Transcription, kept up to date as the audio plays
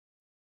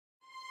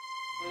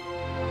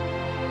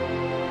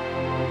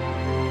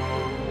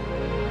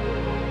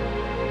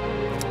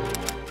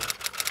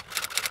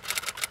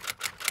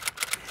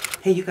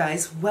Hey you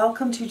guys,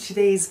 welcome to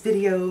today's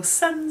video,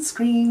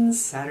 Sunscreen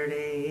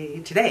Saturday.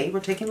 Today we're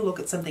taking a look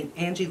at something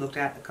Angie looked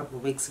at a couple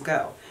of weeks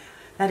ago.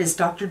 That is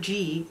Dr.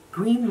 G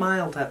Green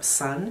Mild Up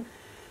Sun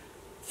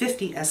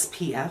 50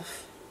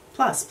 SPF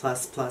plus.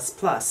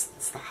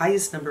 It's the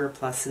highest number of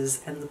pluses,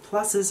 and the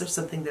pluses are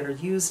something that are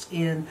used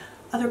in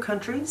other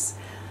countries,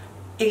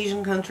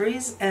 Asian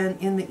countries,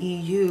 and in the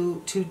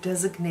EU to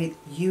designate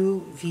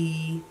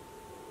UVA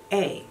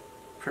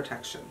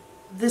protection.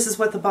 This is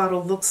what the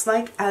bottle looks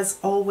like. As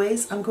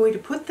always, I'm going to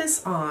put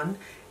this on,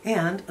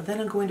 and then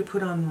I'm going to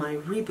put on my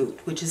Reboot,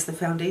 which is the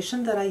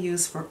foundation that I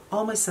use for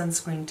all my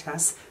sunscreen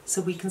tests,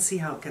 so we can see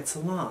how it gets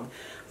along.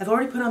 I've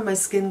already put on my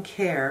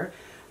skincare,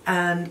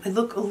 and I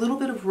look a little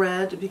bit of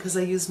red because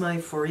I used my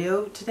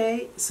Foreo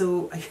today,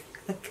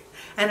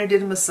 and I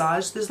did a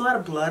massage. There's a lot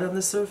of blood on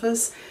the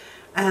surface,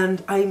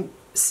 and I'm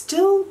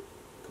still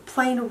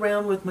playing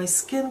around with my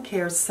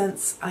skincare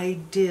since I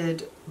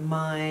did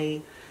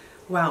my...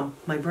 Wow,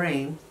 my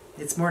brain,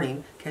 it's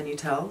morning, can you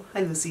tell?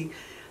 Hi Lucy.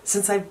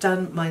 Since I've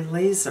done my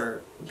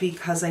laser,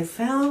 because I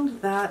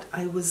found that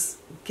I was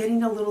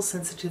getting a little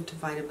sensitive to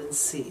vitamin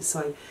C. So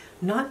I'm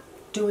not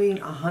doing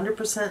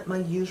 100% my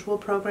usual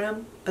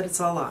program, but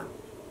it's all on.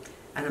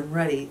 And I'm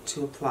ready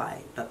to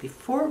apply. But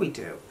before we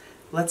do,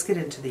 let's get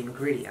into the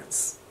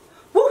ingredients.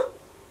 Woo!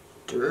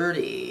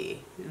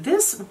 Dirty.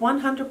 This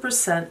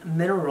 100%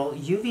 mineral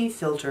UV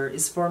filter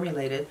is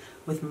formulated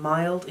with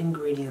mild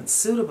ingredients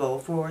suitable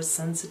for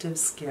sensitive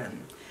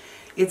skin.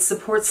 It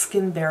supports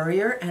skin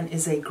barrier and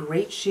is a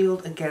great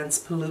shield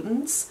against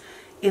pollutants,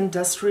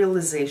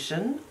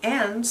 industrialization,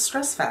 and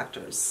stress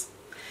factors.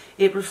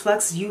 It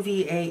reflects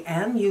UVA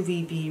and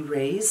UVB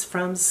rays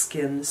from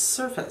skin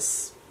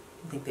surface.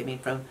 I think they mean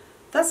from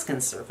the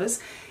skin surface.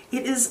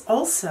 It is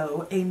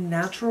also a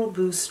natural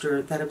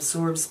booster that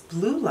absorbs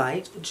blue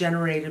light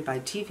generated by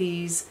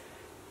TVs,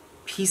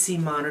 PC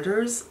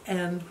monitors,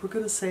 and we're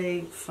going to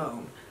say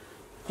phone.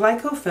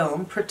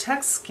 Glycofilm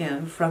protects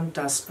skin from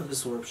dust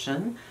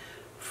absorption.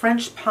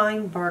 French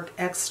pine bark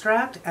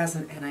extract as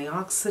an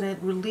antioxidant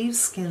relieves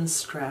skin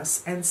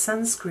stress, and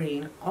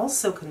sunscreen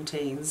also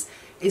contains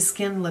a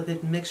skin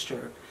lipid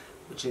mixture,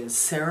 which is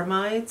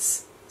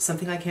ceramides,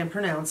 something I can't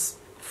pronounce,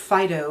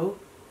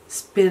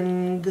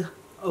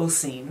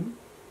 phytospingosine,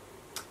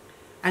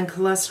 and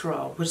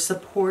cholesterol, which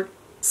support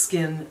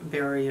skin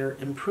barrier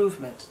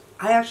improvement.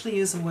 I actually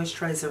use a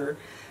moisturizer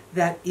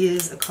that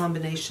is a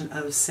combination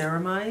of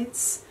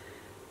ceramides,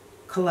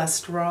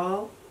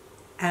 cholesterol,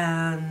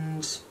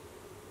 and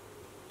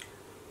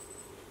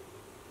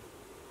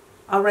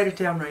I'll write it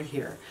down right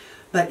here,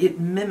 but it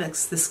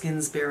mimics the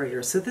skin's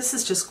barrier. So this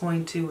is just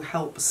going to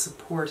help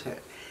support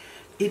it.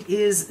 It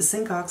is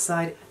zinc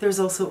oxide. There's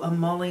also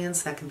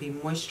emollients that can be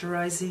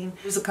moisturizing.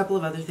 There's a couple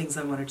of other things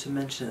I wanted to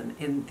mention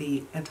in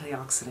the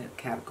antioxidant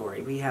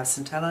category. We have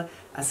Centella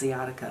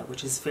asiatica,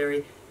 which is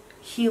very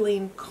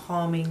healing,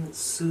 calming,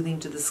 soothing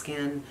to the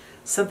skin,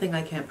 something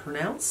I can't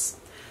pronounce,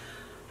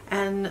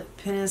 and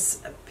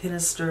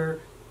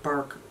pinister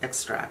bark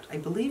extract. I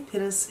believe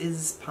pinus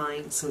is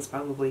pine, so it's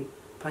probably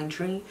pine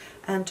tree,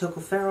 and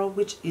tocopherol,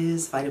 which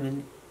is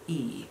vitamin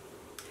E.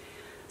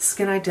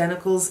 Skin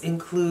identicals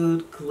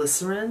include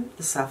glycerin,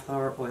 the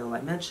safflower oil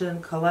I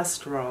mentioned,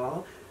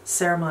 cholesterol,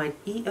 ceramide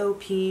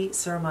EOP,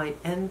 ceramide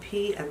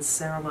NP, and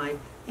ceramide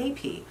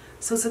AP.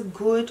 So it's a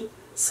good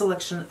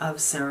selection of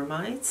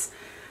ceramides.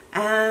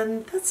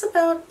 And that's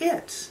about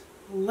it.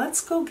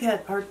 Let's go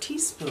get our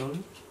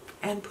teaspoon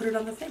and put it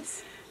on the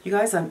face. You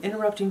guys, I'm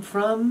interrupting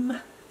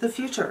from the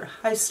future.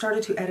 I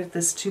started to edit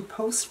this to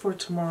post for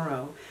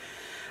tomorrow,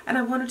 and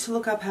I wanted to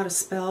look up how to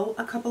spell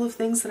a couple of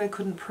things that I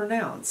couldn't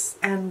pronounce.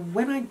 And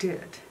when I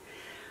did,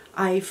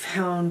 I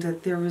found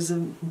that there was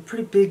a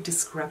pretty big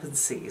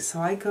discrepancy.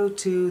 So I go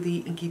to the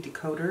Inky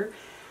Decoder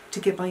to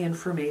get my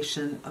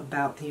information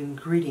about the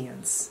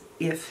ingredients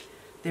if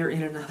they're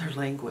in another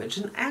language,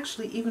 and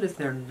actually even if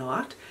they're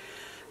not,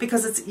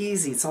 because it's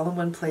easy, it's all in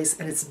one place,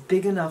 and it's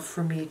big enough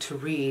for me to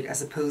read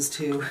as opposed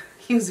to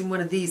using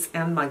one of these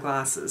and my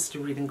glasses to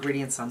read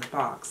ingredients on the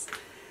box.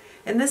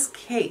 In this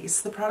case,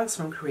 the product's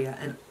from Korea,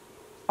 and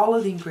all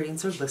of the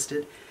ingredients are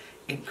listed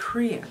in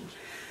Korean.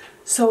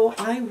 So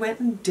I went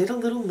and did a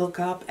little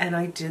lookup, and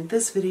I did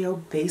this video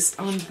based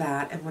on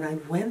that, and when I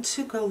went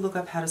to go look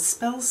up how to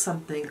spell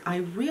something, I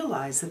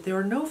realized that there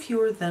are no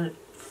fewer than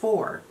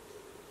 4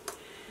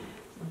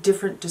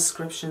 different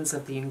descriptions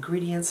of the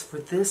ingredients for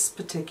this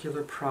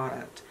particular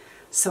product.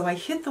 So I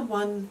hit the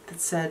one that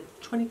said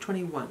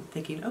 2021,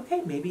 thinking,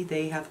 okay, maybe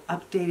they have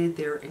updated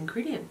their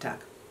ingredient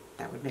deck.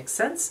 That would make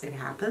sense, it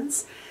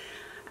happens.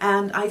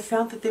 And I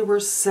found that there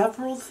were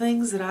several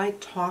things that I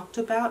talked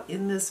about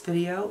in this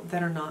video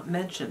that are not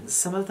mentioned.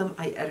 Some of them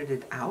I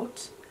edited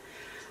out,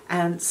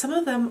 and some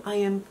of them I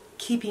am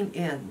keeping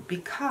in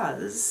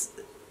because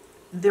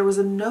there was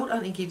a note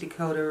on Inky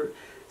Decoder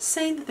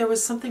saying that there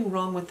was something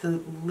wrong with the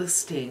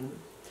listing,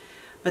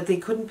 but they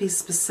couldn't be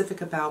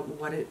specific about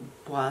what it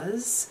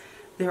was.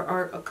 There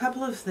are a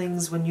couple of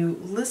things when you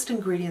list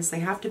ingredients, they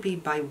have to be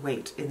by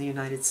weight in the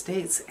United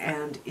States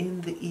and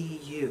in the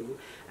EU,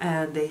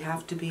 and they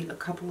have to be a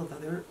couple of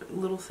other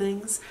little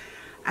things.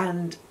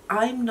 And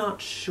I'm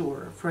not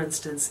sure, for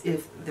instance,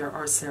 if there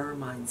are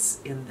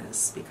ceramides in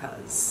this,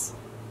 because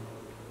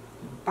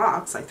the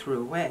box I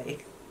threw away.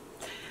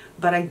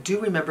 But I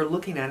do remember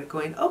looking at it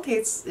going, okay,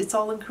 it's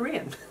all in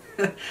Korean.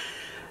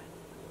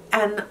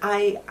 And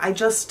I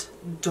just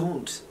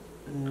don't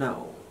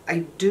know.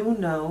 I do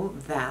know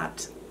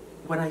that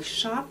when I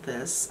shot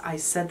this, I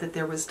said that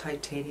there was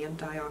titanium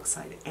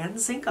dioxide and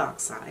zinc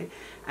oxide,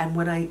 and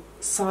when I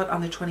saw it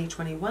on the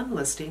 2021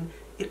 listing,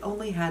 it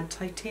only had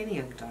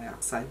titanium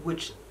dioxide,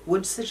 which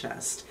would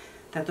suggest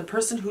that the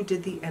person who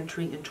did the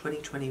entry in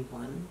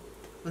 2021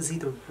 was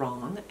either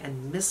wrong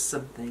and missed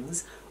some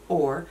things,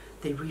 or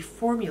they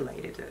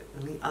reformulated it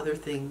and the other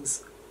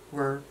things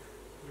were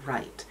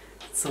right.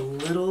 It's a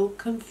little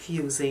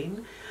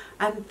confusing,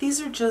 and these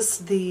are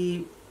just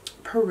the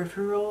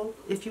peripheral,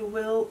 if you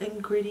will,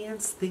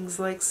 ingredients. Things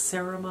like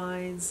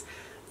ceramides,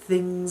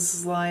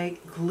 things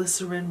like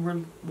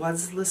glycerin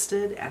was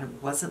listed and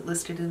it wasn't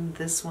listed in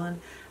this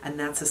one, and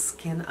that's a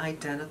skin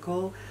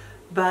identical,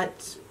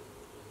 but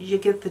you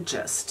get the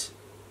gist.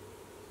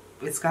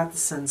 It's got the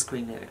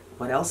sunscreen in it.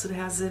 What else it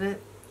has in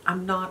it,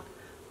 I'm not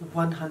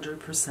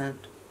 100%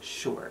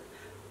 sure.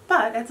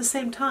 But at the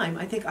same time,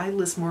 I think I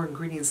list more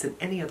ingredients than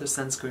any other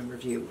sunscreen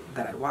review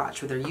that I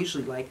watch, where they're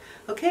usually like,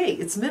 okay,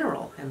 it's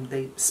mineral, and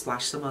they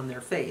splash them on their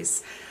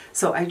face.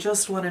 So I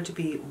just wanted to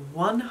be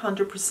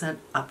 100%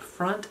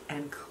 upfront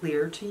and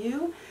clear to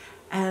you,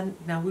 and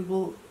now we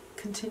will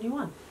continue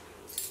on.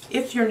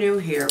 If you're new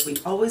here, we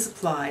always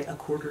apply a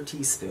 1/4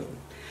 teaspoon.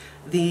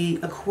 The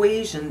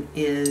equation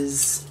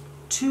is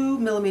 2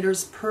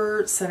 millimeters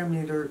per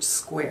centimeter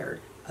squared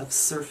of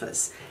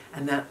surface,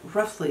 and that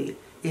roughly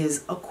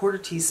is a 1/4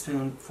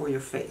 teaspoon for your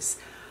face.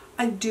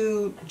 I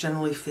do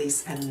generally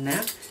face and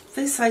neck.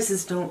 Face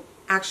sizes don't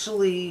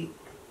actually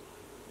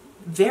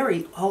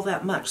vary all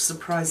that much,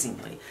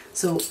 surprisingly.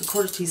 So a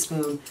 1/4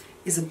 teaspoon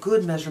is a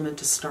good measurement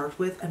to start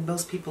with, and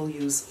most people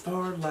use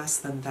far less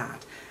than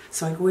that.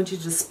 So I'm going to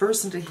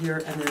disperse into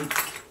here and then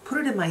put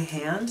it in my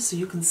hand so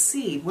you can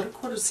see what a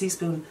 1/4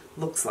 teaspoon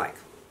looks like.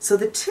 So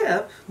the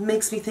tip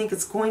makes me think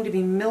it's going to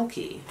be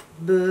milky,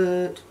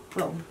 but,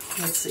 well,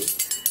 let's see.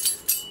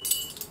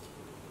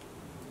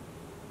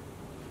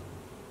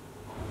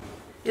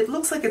 It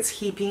looks like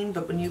it's heaping,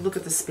 but when you look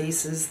at the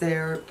spaces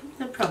there,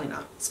 probably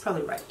not. It's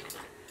probably right.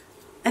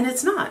 And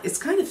it's not. It's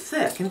kind of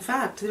thick. In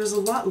fact, there's a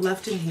lot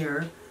left in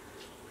here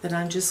that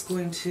I'm just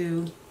going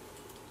to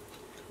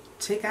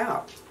take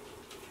out.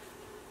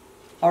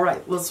 All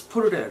right, let's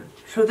put it in.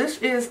 So this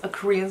is a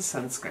Korean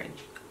sunscreen.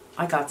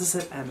 I got this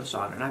at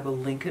Amazon, and I will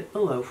link it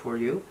below for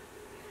you.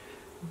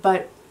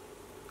 But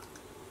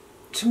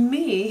to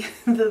me,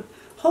 the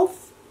whole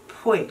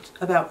point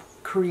about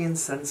Korean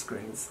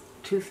sunscreens,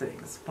 two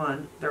things.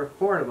 One, they're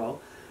affordable,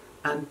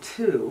 and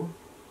two,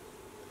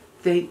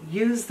 they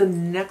use the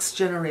next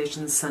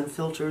generation sun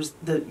filters,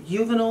 the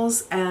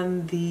Uvinals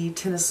and the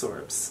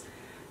Tinosorbs.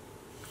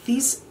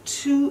 These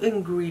two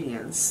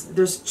ingredients,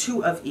 there's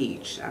two of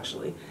each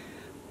actually,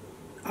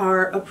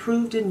 are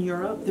approved in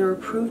Europe, they're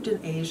approved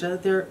in Asia,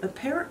 they're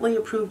apparently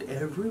approved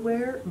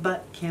everywhere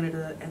but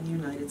Canada and the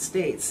United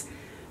States.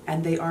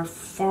 And they are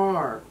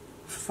far,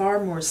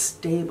 far more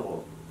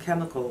stable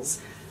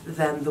chemicals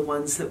than the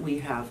ones that we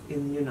have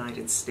in the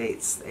United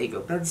States. The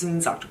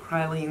agobenzenes,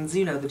 octocrylines,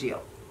 you know the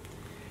deal.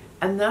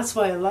 And that's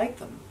why I like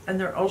them. And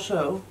they're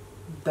also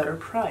better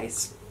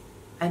priced.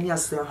 And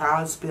yes, there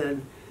has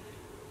been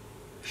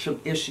some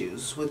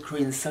issues with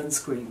Korean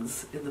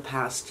sunscreens in the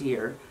past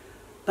year,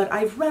 but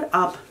I've read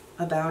up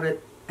about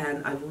it,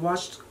 and I've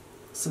watched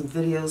some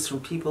videos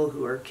from people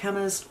who are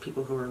chemists,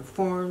 people who are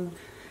informed,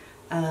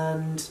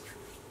 and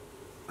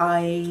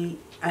I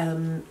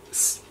am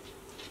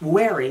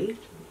wary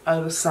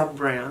of some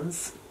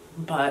brands,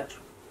 but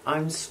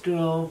I'm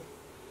still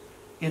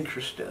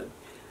interested.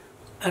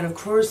 And of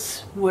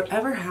course,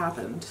 whatever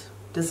happened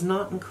does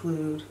not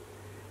include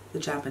the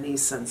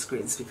Japanese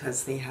sunscreens,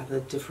 because they have a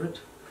different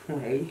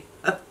way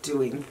of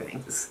doing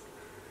things.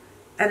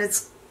 And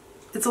it's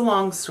a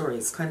long story,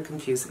 it's kind of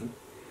confusing.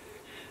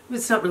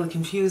 It's not really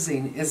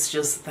confusing, it's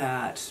just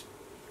that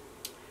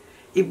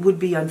it would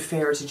be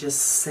unfair to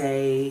just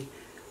say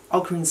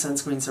all Korean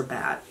sunscreens are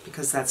bad,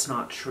 because that's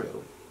not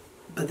true.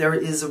 But there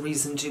is a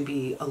reason to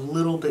be a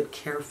little bit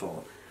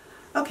careful.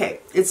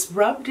 Okay, it's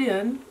rubbed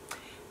in.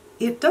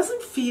 It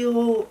doesn't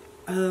feel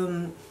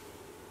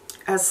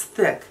as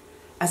thick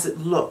as it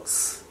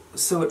looks.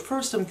 So at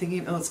first I'm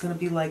thinking, oh, it's going to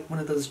be like one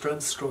of those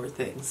drugstore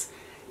things.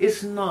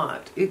 It's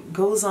not. It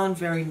goes on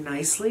very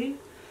nicely.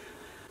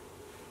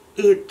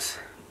 I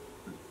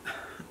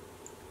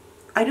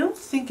don't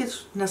think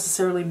it's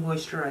necessarily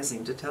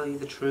moisturizing, to tell you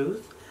the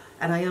truth.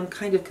 And I am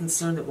kind of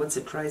concerned that once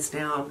it dries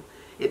down,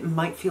 it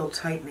might feel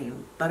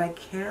tightening. But I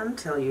can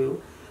tell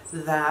you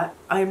that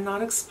I'm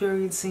not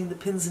experiencing the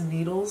pins and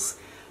needles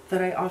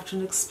that I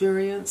often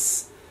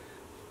experience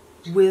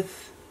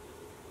with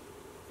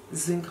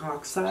zinc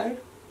oxide.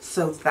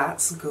 so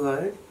that's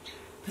good.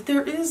 But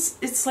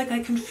it's like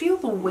I can feel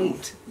the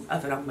weight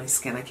of it on my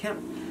skin. I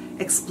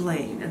can't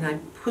explain. And I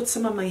put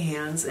some on my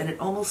hands and it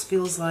almost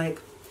feels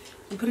like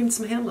I'm putting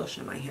some hand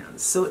lotion in my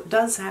hands. So it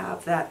does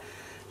have that,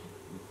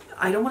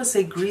 I don't want to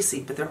say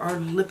greasy, but there are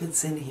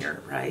lipids in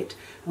here, right?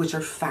 Which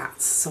are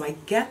fats. So I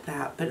get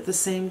that, but at the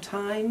same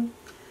time,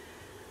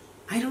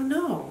 I don't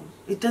know.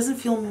 It doesn't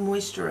feel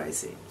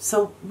moisturizing.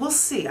 So we'll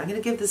see. I'm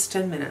going to give this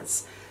 10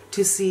 minutes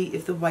to see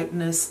if the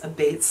whiteness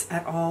abates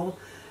at all.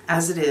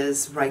 As it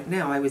is right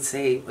now, I would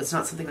say it's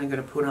not something I'm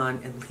going to put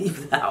on and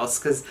leave the house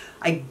because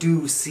I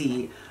do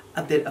see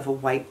a bit of a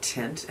white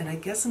tint. And I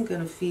guess I'm going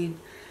to feed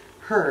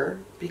her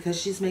because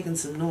she's making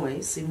some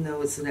noise, even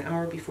though it's an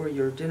hour before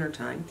your dinner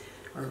time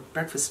or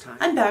breakfast time.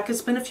 I'm back.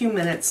 It's been a few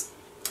minutes.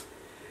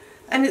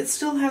 And it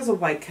still has a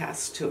white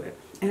cast to it.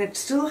 And it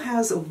still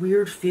has a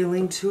weird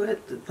feeling to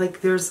it.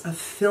 Like there's a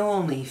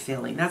filmy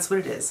feeling. That's what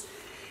it is.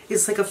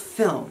 It's like a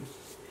film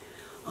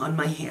on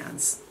my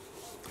hands.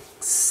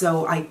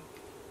 So I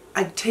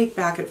take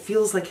back, it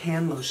feels like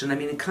hand lotion. I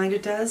mean, it kind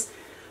of does.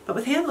 But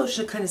with hand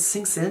lotion, it kind of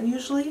sinks in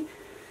usually.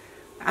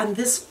 And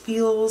this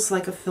feels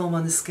like a film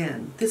on the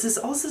skin. This is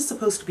also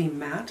supposed to be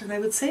matte. And I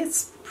would say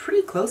it's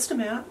pretty close to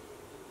matte.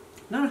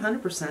 Not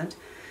 100%.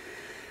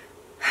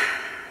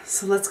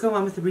 So let's go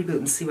on with the reboot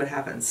and see what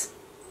happens.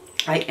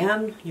 I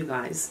am, you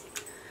guys,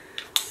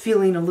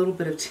 feeling a little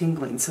bit of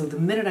tingling. So the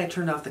minute I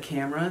turned off the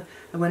camera,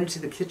 I went into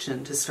the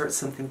kitchen to start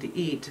something to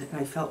eat, and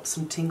I felt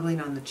some tingling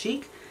on the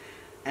cheek,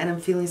 and I'm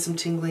feeling some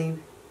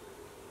tingling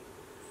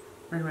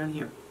right around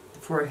here, the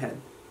forehead.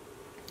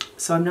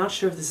 So I'm not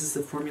sure if this is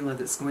the formula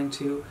that's going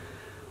to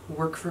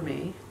work for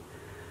me,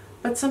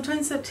 but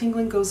sometimes that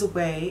tingling goes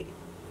away.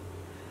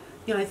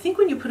 You know, I think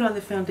when you put on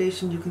the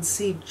foundation, you can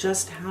see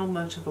just how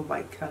much of a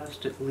white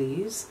cast it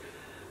leaves.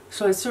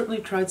 So I certainly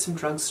tried some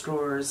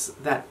drugstores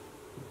that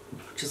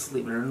just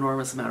leave an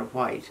enormous amount of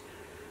white.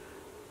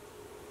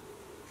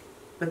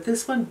 But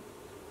this one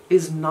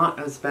is not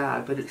as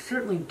bad, but it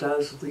certainly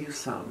does leave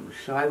some.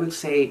 So I would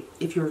say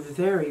if you're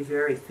very,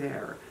 very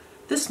fair,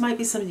 this might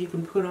be something you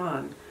can put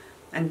on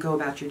and go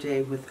about your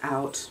day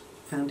without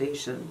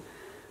foundation.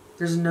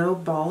 There's no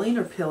balling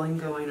or pilling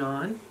going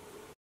on.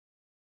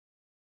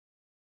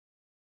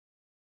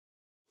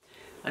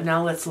 And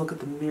now let's look at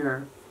the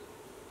mirror.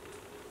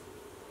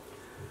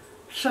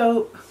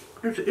 So,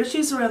 there's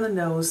issues around the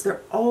nose.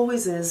 There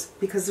always is,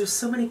 because there's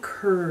so many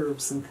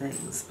curves and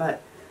things,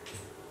 but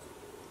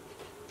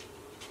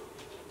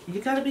you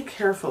got to be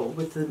careful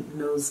with the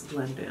nose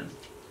blend in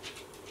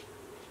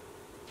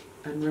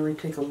and really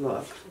take a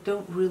look. I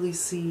don't really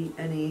see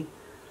any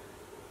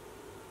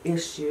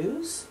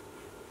issues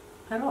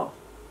at all.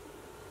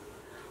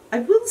 I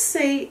will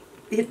say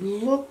it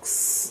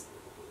looks,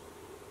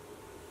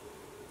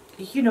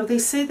 you know, they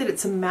say that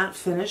it's a matte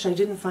finish. I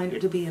didn't find it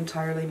to be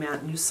entirely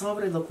matte, and you saw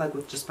what I look like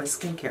with just my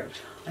skincare.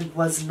 I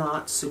was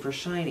not super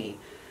shiny,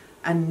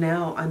 and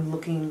now I'm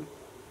looking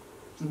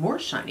more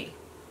shiny,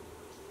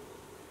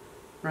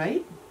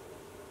 right?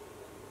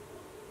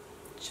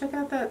 Check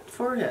out that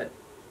forehead.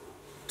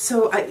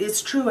 So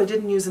it's true I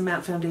didn't use a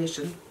matte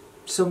foundation,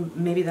 so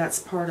maybe that's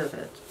part of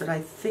it, but I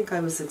think I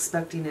was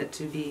expecting it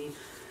to be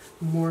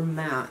more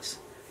matte.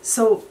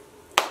 So,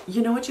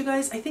 you know what, you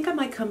guys? I think I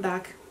might come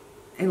back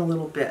in a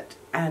little bit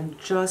and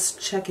just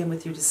check in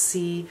with you to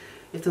see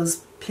if those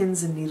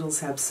pins and needles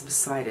have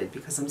subsided,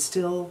 because I'm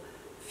still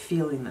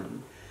feeling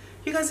them.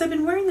 You guys, I've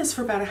been wearing this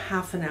for about a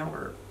half an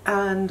hour,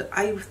 and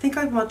I think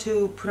I want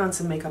to put on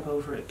some makeup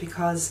over it,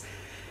 because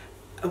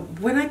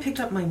when I picked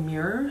up my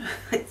mirror,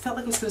 it felt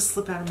like it was going to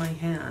slip out of my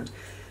hand.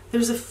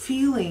 There's a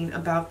feeling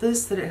about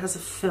this that it has a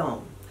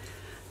film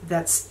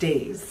that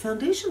stays. The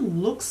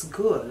foundation looks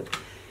good.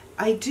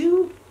 I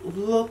do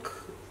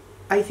look,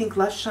 I think,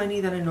 less shiny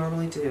than I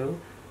normally do.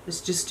 Let's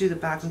just do the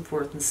back and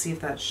forth and see if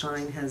that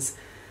shine has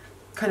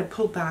kind of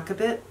pulled back a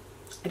bit.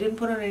 I didn't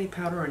put on any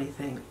powder or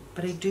anything,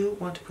 but I do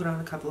want to put on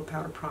a couple of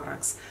powder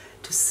products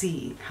to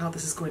see how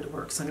this is going to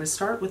work. So I'm going to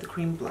start with a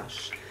cream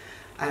blush,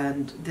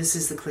 and this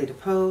is the Clé de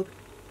Peau.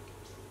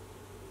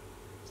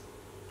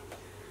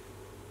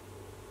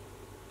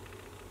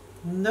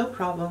 No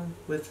problem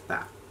with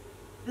that.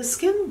 The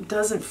skin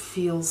doesn't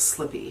feel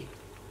slippy,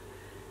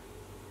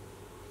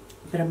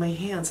 but on my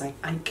hands I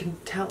can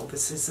tell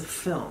this is a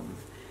film.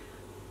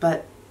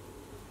 But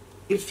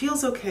it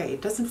feels okay.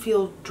 It doesn't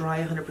feel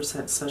dry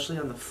 100%, especially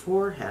on the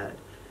forehead.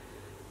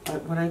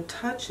 But when I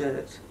touch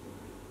it,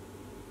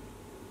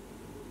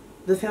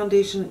 the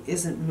foundation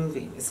isn't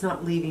moving. It's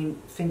not leaving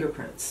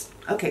fingerprints.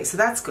 Okay, so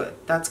that's good.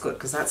 That's good,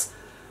 because that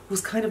was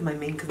kind of my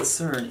main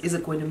concern. Is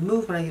it going to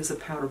move when I use a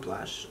powder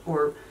blush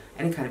or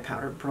any kind of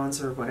powder,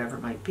 bronzer, or whatever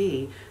it might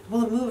be?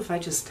 Will it move if I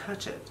just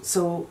touch it?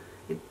 So,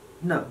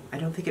 no, I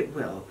don't think it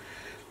will.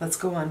 Let's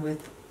go on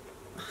with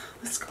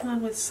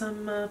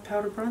some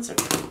powder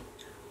bronzer.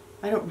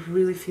 I don't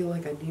really feel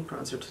like I need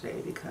bronzer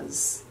today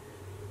because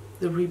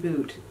the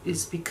reboot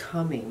is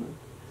becoming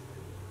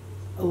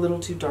a little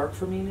too dark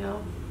for me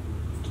now.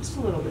 Just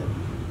a little bit.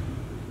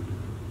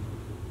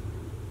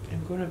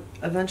 I'm going to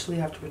eventually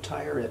have to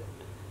retire it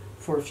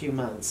for a few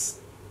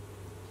months.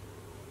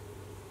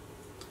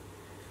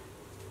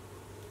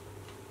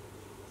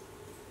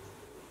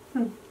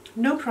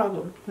 No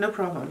problem, no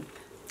problem.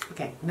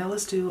 Okay, now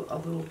let's do a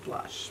little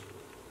blush.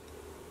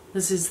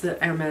 This is the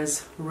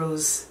Hermes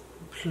Rose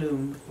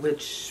Plume,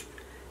 which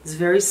is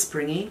very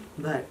springy,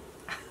 but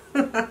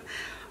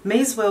may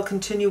as well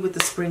continue with the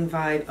spring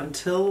vibe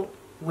until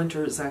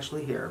winter is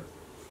actually here.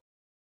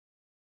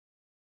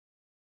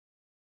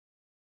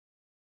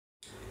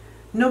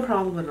 No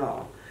problem at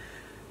all.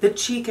 The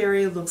cheek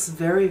area looks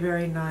very,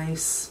 very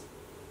nice.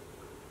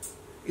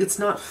 It's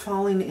not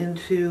falling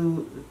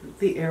into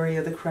the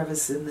area, the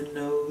crevice in the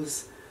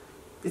nose.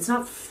 It's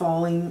not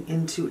falling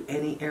into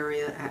any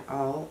area at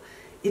all.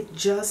 It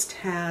just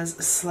has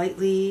a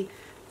slightly,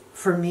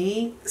 for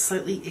me,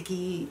 slightly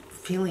icky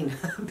feeling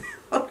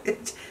about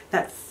it.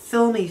 That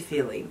filmy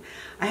feeling.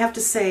 I have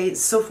to say,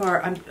 so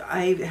far,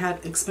 I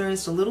have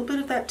experienced a little bit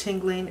of that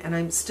tingling, and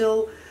I'm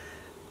still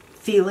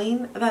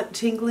feeling that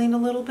tingling a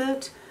little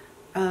bit.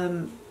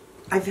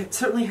 I've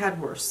certainly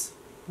had worse,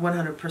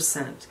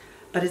 100%.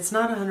 But it's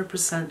not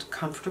 100%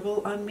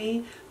 comfortable on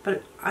me,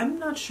 but I'm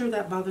not sure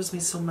that bothers me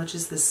so much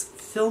as this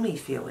filmy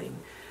feeling,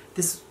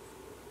 this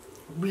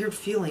weird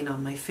feeling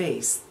on my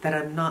face that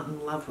I'm not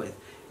in love with.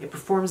 It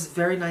performs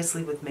very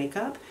nicely with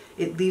makeup.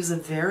 It leaves a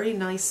very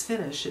nice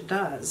finish, it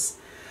does.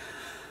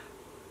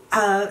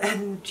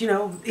 And, you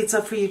know, it's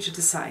up for you to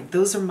decide.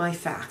 Those are my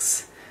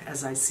facts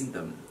as I see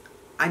them.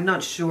 I'm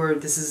not sure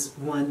this is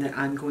one that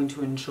I'm going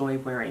to enjoy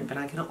wearing, but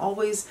I can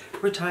always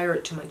retire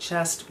it to my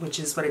chest, which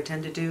is what I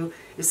tend to do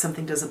if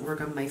something doesn't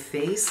work on my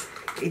face.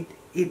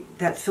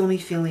 That filmy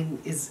feeling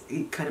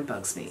it kind of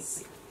bugs me.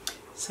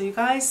 So you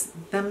guys,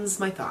 them's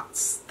my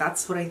thoughts.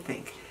 That's what I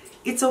think.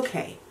 It's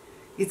okay.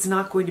 It's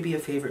not going to be a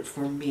favorite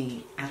for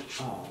me at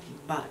all,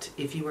 but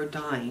if you are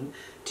dying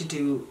to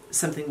do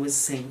something with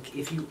zinc,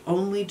 if you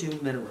only do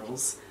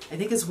minerals, I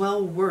think it's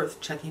well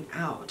worth checking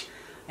out.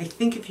 I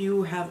think if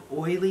you have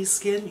oily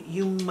skin,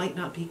 you might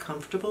not be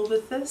comfortable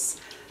with this.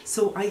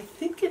 So I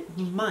think it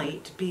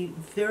might be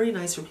very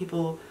nice for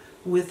people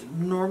with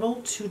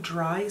normal to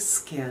dry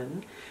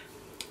skin.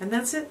 And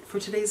that's it for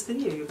today's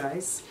video, you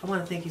guys. I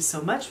want to thank you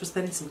so much for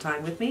spending some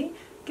time with me.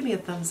 Give me a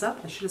thumbs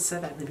up. I should have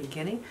said that in the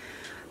beginning.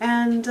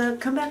 And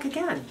come back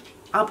again.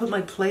 I'll put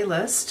my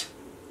playlist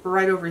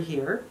right over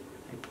here.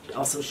 I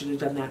also should have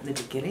done that in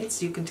the beginning,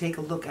 so you can take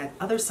a look at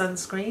other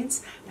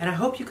sunscreens. And I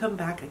hope you come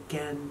back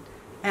again.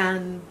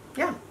 And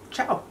yeah,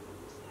 ciao.